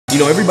You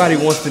know, everybody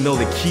wants to know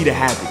the key to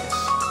happiness.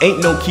 Ain't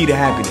no key to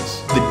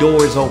happiness. The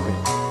door is open.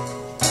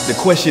 The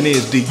question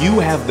is, do you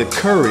have the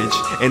courage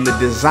and the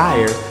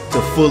desire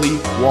to fully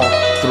walk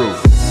through?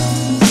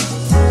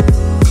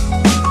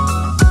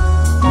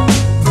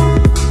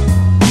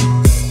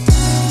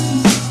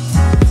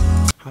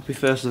 Happy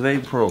 1st of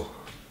April.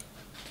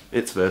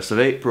 It's 1st of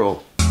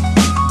April.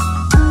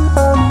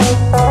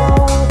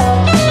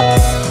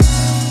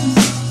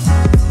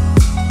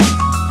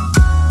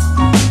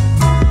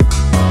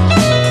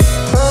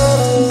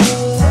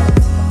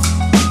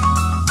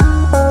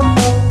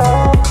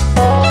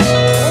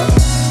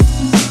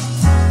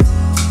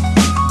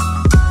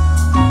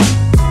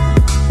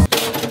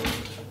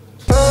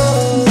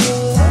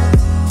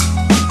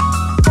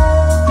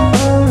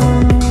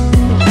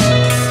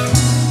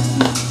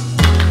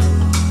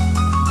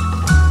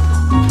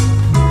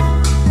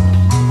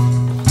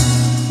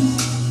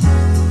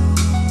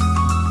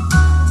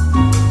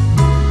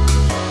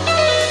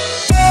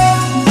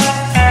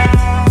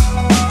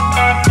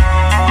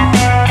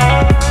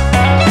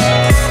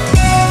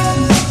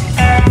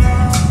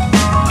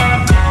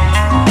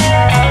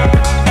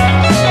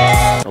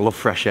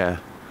 Fresh air.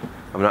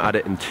 I've not had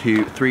it in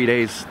 3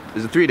 days.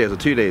 Is it 3 days or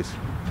 2 days?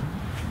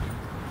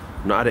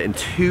 I've not had it in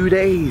 2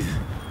 days.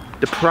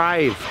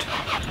 Deprived.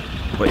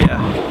 But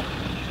yeah,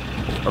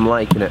 I'm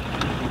liking it.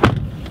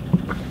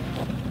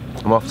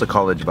 I'm off to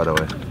college, by the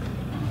way.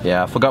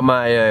 Yeah, I forgot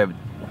my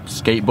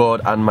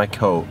skateboard and my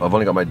coat. I've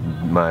only got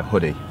my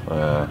hoodie.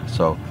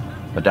 So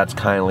my dad's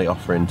kindly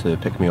offering to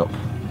pick me up.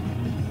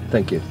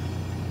 Thank you.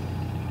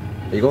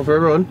 Are you going for a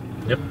run?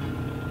 Yep.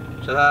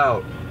 Chill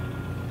out.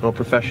 No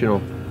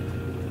professional.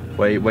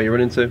 Where you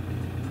running to?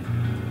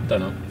 Don't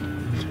know.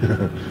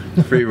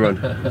 Free run.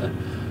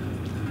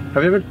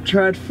 Have you ever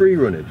tried free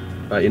running?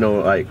 Like, you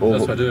know, like over...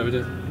 That's what I do every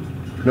day.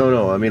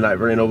 No, I mean like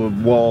running over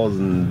walls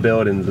and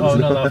buildings and stuff.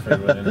 No, not free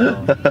running,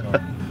 no.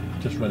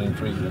 Just running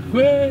free.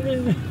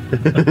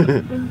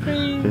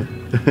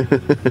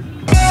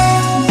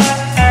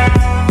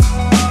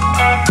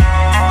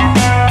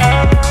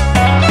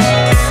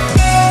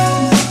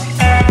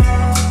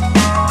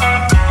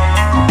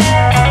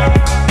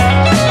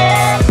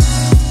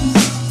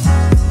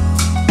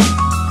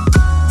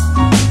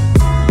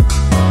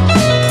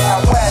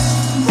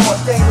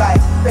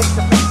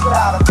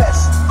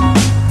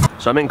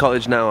 So I'm in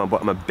college now, but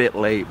I'm a bit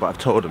late, but I've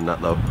told them that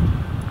though.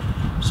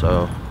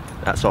 So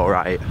that's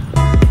alright.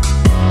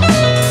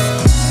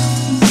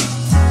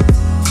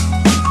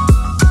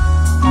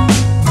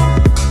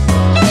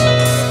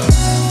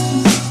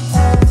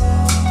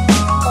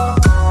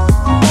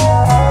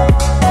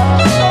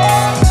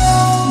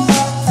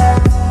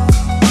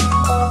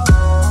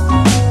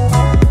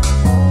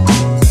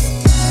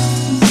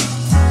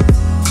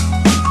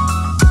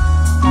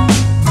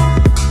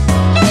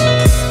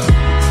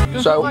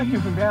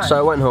 So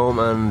I went home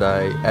and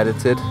I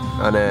edited,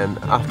 and then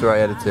after I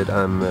edited,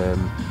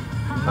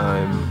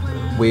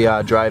 we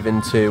are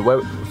driving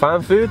to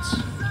Farm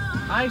Foods?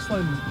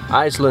 Iceland.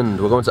 Iceland.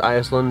 We're going to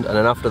Iceland, and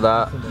then after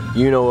that,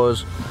 you know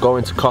us,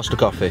 going to Costa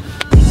Coffee.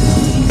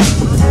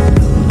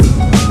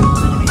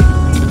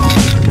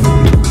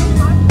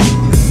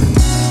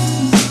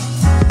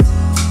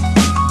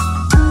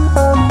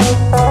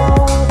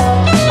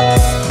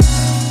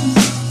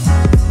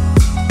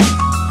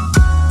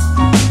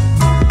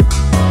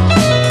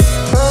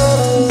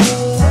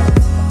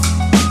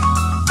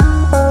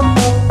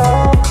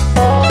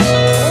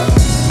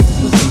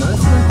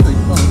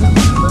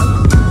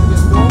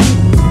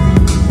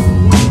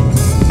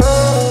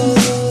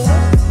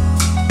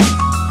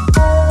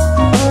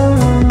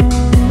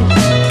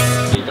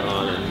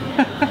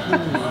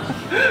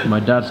 My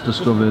dad's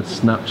discovered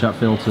Snapchat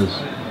filters.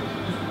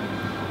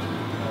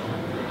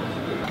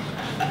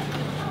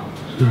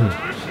 Do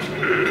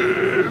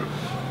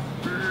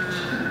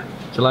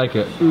you like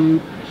it?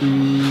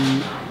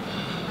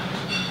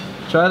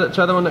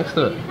 Try the one next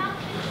to it.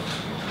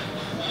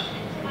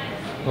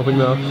 Open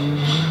your mouth.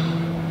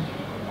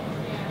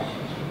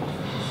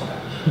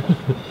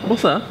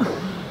 What's that?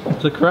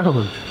 It's a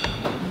crown.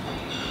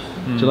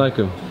 Do you like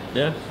them?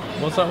 Yeah.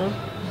 What's that one?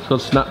 It's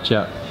called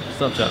Snapchat.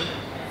 Snapchat.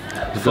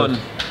 Fun.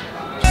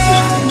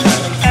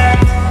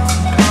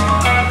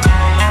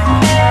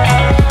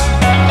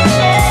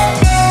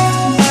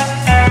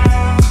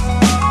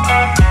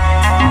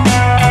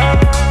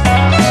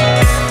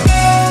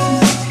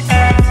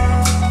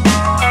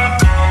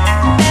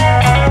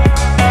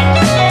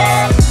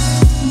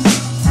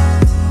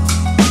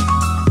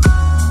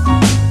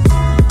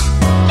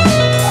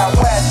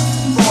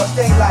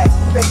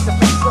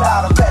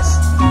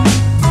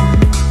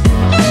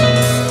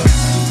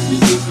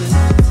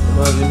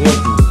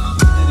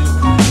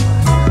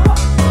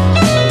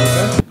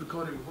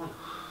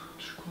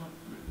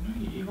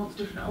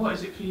 What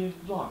is it for your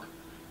vlog?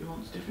 He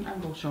wants different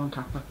angles, Sean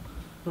Capper.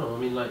 No, I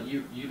mean like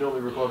you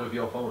normally record with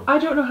your phone. I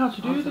don't know how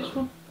to do this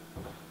one.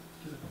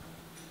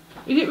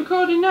 Is it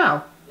recording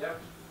now? Yeah.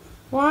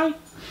 Why?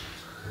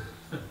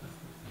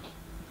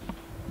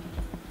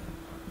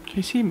 Can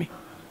you see me?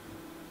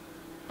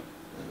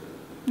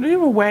 No,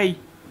 you're away.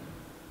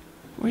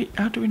 Wait,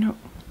 how do we know?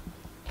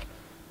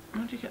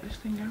 How do you get this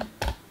thing down?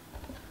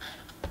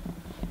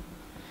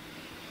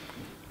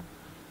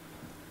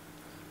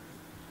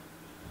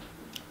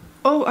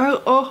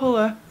 Oh,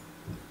 hello.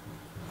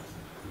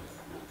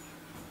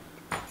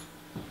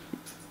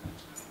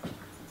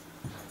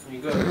 You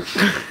go.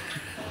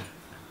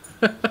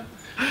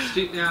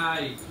 Stick the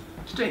eye.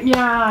 Straight in the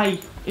eye.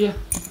 Yeah.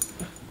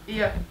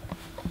 Yeah. Do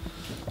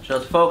you know how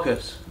to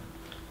focus?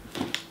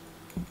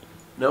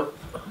 Nope.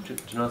 Do you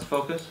know how to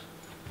focus?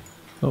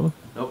 Oh.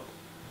 Nope.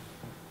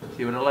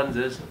 See where the lens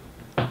is?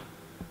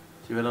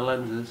 See where the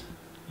lens is?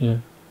 Yeah.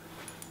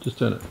 Just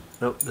turn it.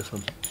 Nope, this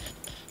one.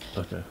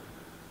 Okay.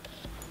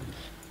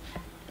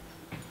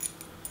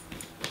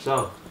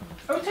 So.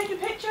 Oh, take a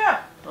picture.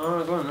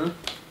 Oh, go on then.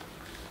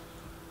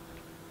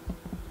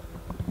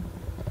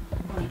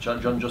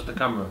 John, just the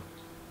camera.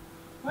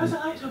 Where's the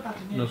light so bad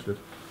in here? That's good.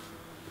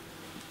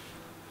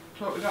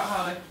 So what we got,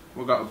 Harley?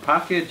 We've got a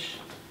package.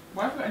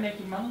 Why have we got a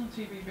naked man on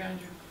the TV behind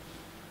you?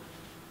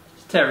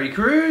 It's Terry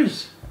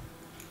Crews.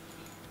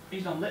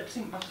 He's on lip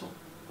sync battle.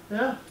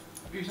 Yeah.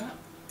 Who's that?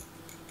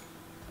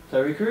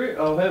 Terry Crews.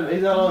 Oh, him.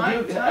 He's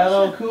Mike Tyson.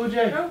 LL Cool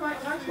J. No,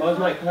 Mike Tyson. Oh, it's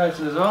Mike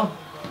Tyson as well.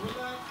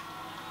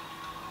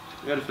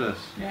 You ready for this?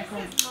 Yeah, go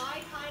on. This is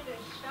my kind of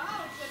show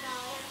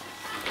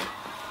tonight.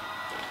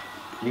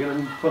 You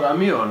gonna put that on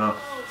mute or not?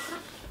 That's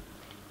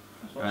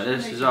Right, what's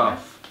this naked is man.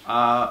 off.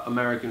 Our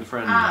American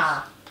friends.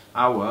 Ah.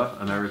 Our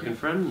American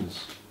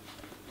friends.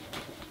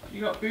 You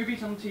got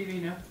boobies on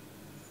TV now.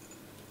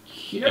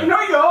 No,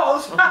 not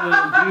yours!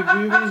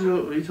 Boobies?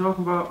 What are you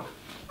talking about?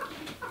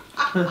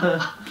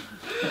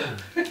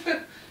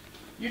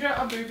 You don't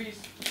have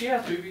boobies. She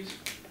has boobies.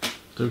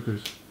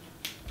 Dokers.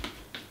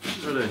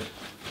 Ready?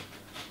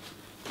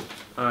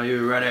 Are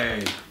you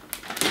ready?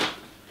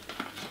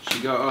 She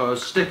got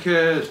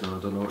stickers. No,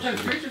 I don't know what Ted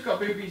she. Cruz has got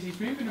boobies, he's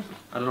moving them.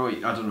 I don't know what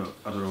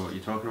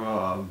you're talking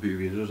about.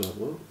 Boobies. I was like,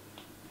 what?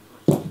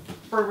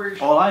 Brewers.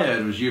 All I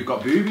heard was you've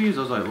got boobies.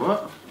 I was like,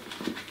 what?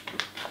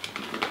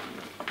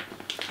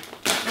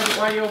 Yeah, but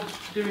while you're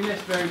doing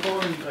this very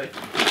boringly,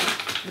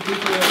 the people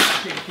who are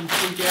watching can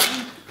see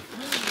behind.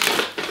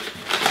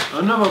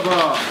 Another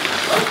box.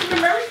 Oh, it's an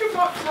American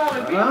box,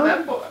 Harley. We have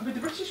them, but with the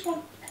British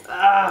one.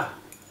 Ah.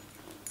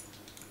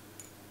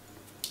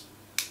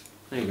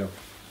 There you go.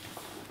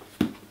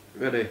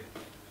 Ready?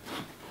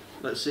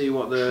 Let's see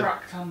what the.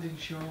 Tracked and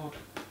insured.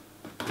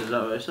 Is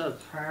that what it said?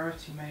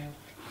 Priority mail.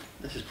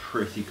 This is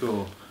pretty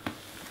cool.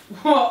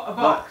 What? A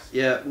box?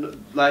 Yeah,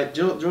 like,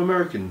 do you know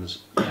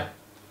Americans? Yeah.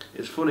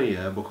 It's funny,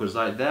 yeah, because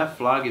like their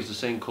flag is the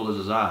same colours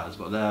as ours,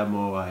 but they're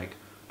more like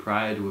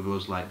pride with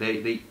us. Like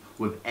they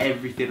with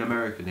everything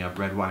American, they have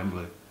red, white, and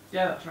blue.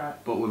 Yeah, that's right.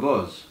 But with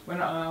us, We're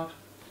not allowed.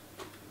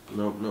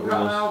 no, not We're with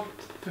not us. allowed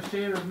for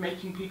fear of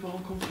making people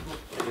uncomfortable.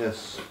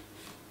 Yes.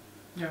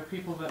 You know,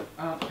 people that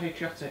aren't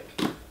patriotic,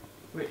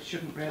 which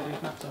shouldn't really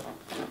matter.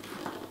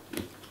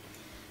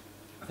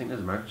 I think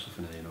there's American stuff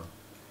in there, you know.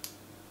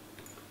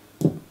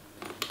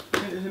 I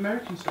think there's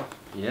American stuff.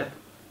 Yeah.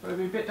 But it'd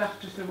be a bit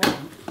daft if there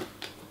wasn't.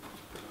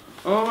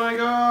 Oh my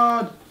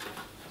God!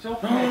 It's all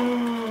for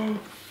me.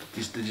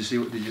 Did you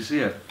see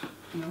it?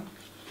 No.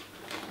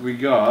 We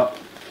got.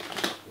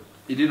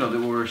 You do know that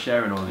we were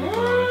sharing all these, by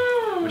the way.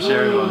 We're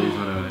sharing all these,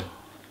 by the way.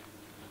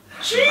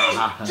 She's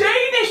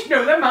Danish!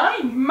 No, they're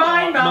mine!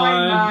 Mine.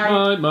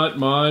 Mine.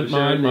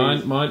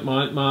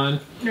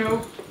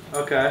 No.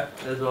 Okay,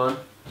 there's one.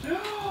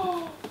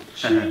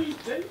 She's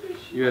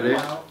Danish. You ready?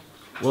 Wow.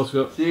 What's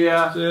got? See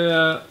ya. See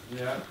ya.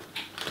 Yeah.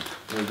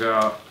 We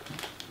got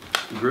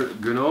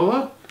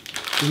granola.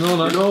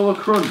 Granola. Granola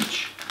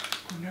crunch.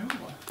 No.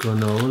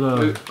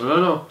 Granola.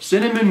 No.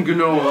 Cinnamon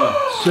granola.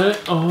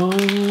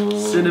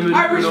 Cinnamon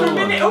I was for a granola.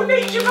 minute. Oh,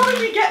 Nature Valley,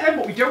 we get them,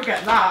 but we don't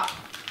get that.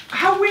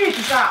 How weird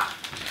is that?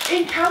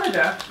 In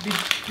Canada, they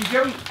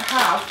don't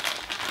have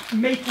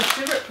maple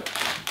syrup.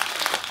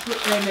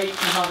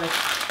 Nature Valley.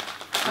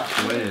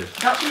 That's weird.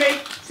 That's me.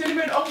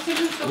 Cinnamon, all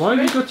cinnamon stuff. Why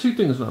have you got two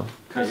things now?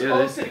 Because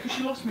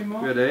she lost me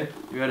more. You ready?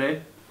 You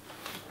ready?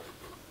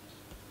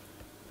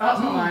 That's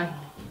not mine.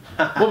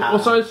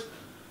 What size?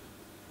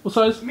 What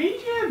size?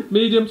 Medium.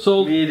 Medium,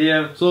 sold.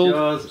 Medium. Sold.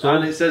 Yours. Sold.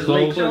 And it says Sold.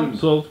 Lakeland.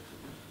 Sold. It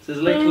says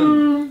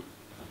Lakeland.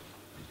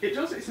 It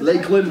does. It says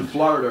Lakeland,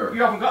 Florida.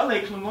 You haven't got a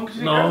Lakeland one because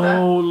you didn't go there.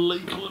 No,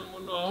 Lakeland.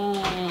 No.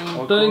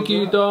 What Thank colour's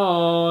you, that?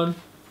 Dawn.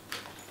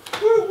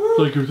 Woo, woo.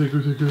 Thank you.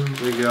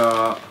 We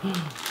got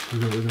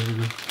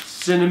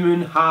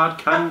cinnamon hard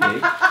candy.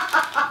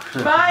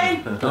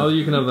 Mine. Oh,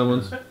 you can have that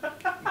ones.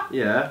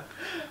 Yeah.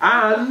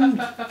 And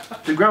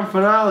the grand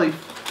finale.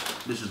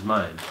 This is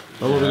mine.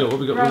 Oh, what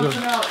we got? Grand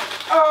finale.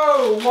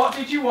 Oh, what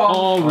did you want?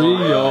 Oh, No,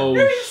 Rio.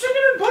 it's a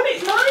cinnamon bun.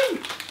 It's mine.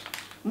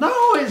 No,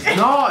 it's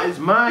not. It's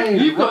mine.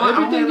 You've got Well,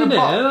 I'm everything in the there.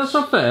 box. That's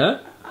not fair.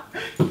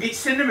 It's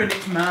cinnamon.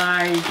 It's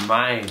mine.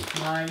 Mine.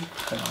 Mine.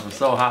 I'm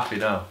so happy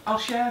now. I'll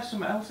share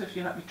something else if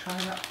you let me try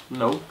that.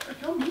 No.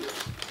 You're mean.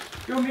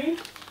 You're mean.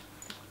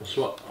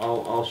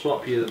 I'll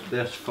swap you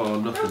this for No,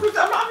 nothing. because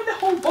I'm not having the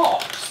whole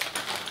box.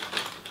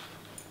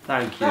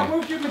 Thank That you.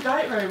 won't do my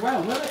diet very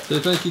well, will it? Say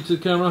thank you to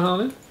the camera,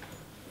 Harley.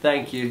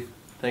 Thank you.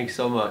 Thanks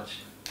so much.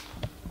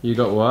 You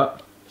got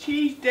what?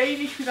 Cheese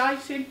Danish with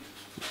icing.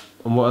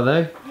 And what are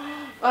they?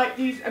 Like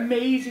these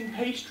amazing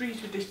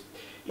pastries with this.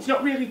 It's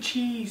not really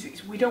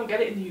cheese. We don't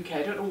get it in the UK.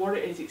 I don't know what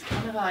it is. It's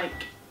kind of like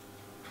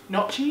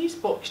not cheese,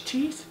 but it's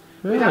cheese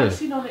Really? with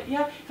icing on it.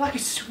 Yeah, it's like a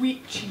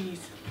sweet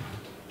cheese,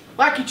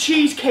 like a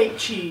cheesecake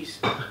cheese.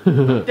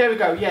 There we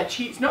go. Yeah,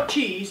 cheese. Not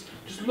cheese.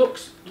 Just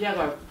looks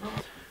yellow.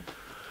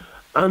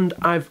 And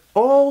I've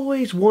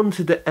always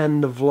wanted to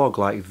end a vlog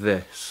like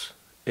this.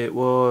 It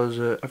was.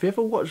 Have you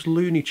ever watched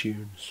Looney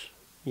Tunes?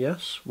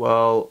 Yes.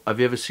 Well, have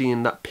you ever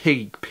seen that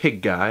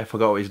pig guy? I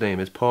forgot what his name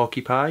is.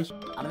 Porky Pie.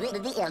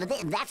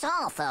 That's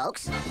all,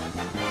 folks.